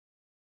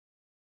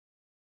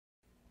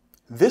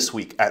This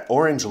week at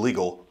Orange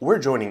Legal, we're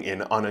joining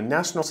in on a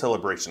national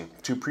celebration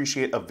to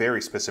appreciate a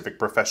very specific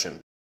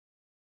profession.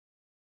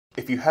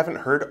 If you haven't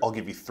heard, I'll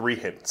give you 3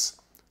 hints.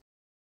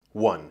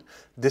 1.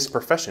 This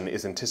profession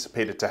is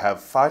anticipated to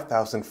have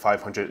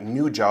 5,500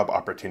 new job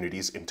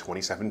opportunities in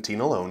 2017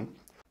 alone.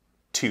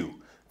 2.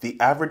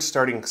 The average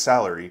starting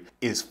salary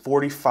is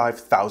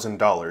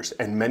 $45,000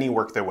 and many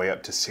work their way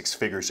up to 6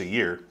 figures a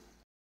year.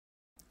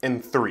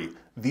 And 3.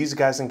 These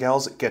guys and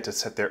gals get to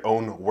set their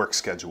own work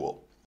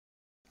schedule.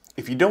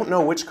 If you don't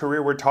know which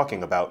career we're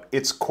talking about,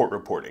 it's court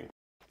reporting.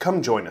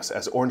 Come join us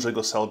as Orange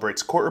Legal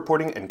celebrates Court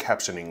Reporting and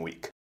Captioning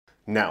Week.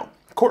 Now,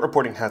 court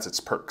reporting has its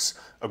perks.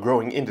 A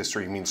growing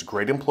industry means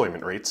great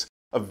employment rates,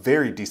 a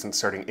very decent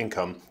starting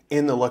income,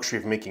 and the luxury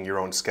of making your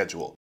own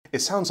schedule. It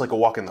sounds like a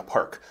walk in the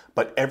park,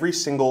 but every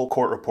single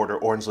court reporter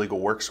Orange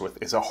Legal works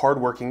with is a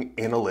hardworking,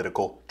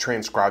 analytical,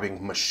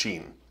 transcribing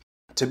machine.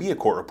 To be a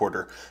court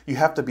reporter, you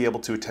have to be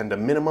able to attend a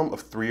minimum of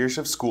 3 years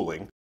of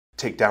schooling,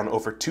 take down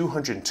over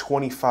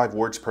 225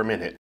 words per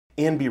minute,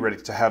 and be ready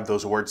to have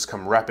those words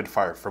come rapid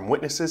fire from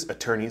witnesses,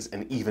 attorneys,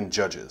 and even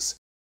judges.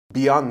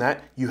 Beyond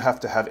that, you have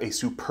to have a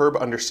superb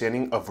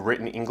understanding of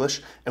written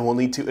English and will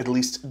need to at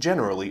least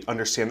generally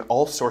understand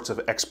all sorts of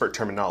expert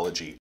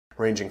terminology,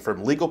 ranging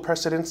from legal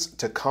precedents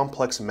to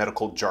complex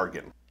medical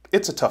jargon.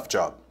 It's a tough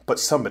job, but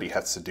somebody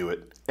has to do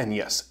it. And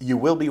yes, you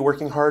will be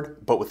working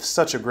hard, but with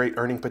such a great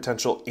earning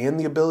potential and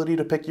the ability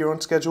to pick your own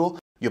schedule,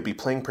 you'll be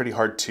playing pretty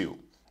hard too.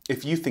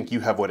 If you think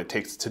you have what it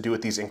takes to do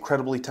what these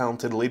incredibly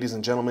talented ladies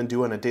and gentlemen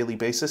do on a daily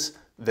basis,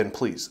 then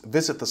please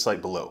visit the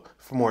site below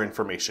for more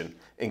information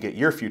and get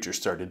your future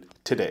started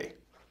today.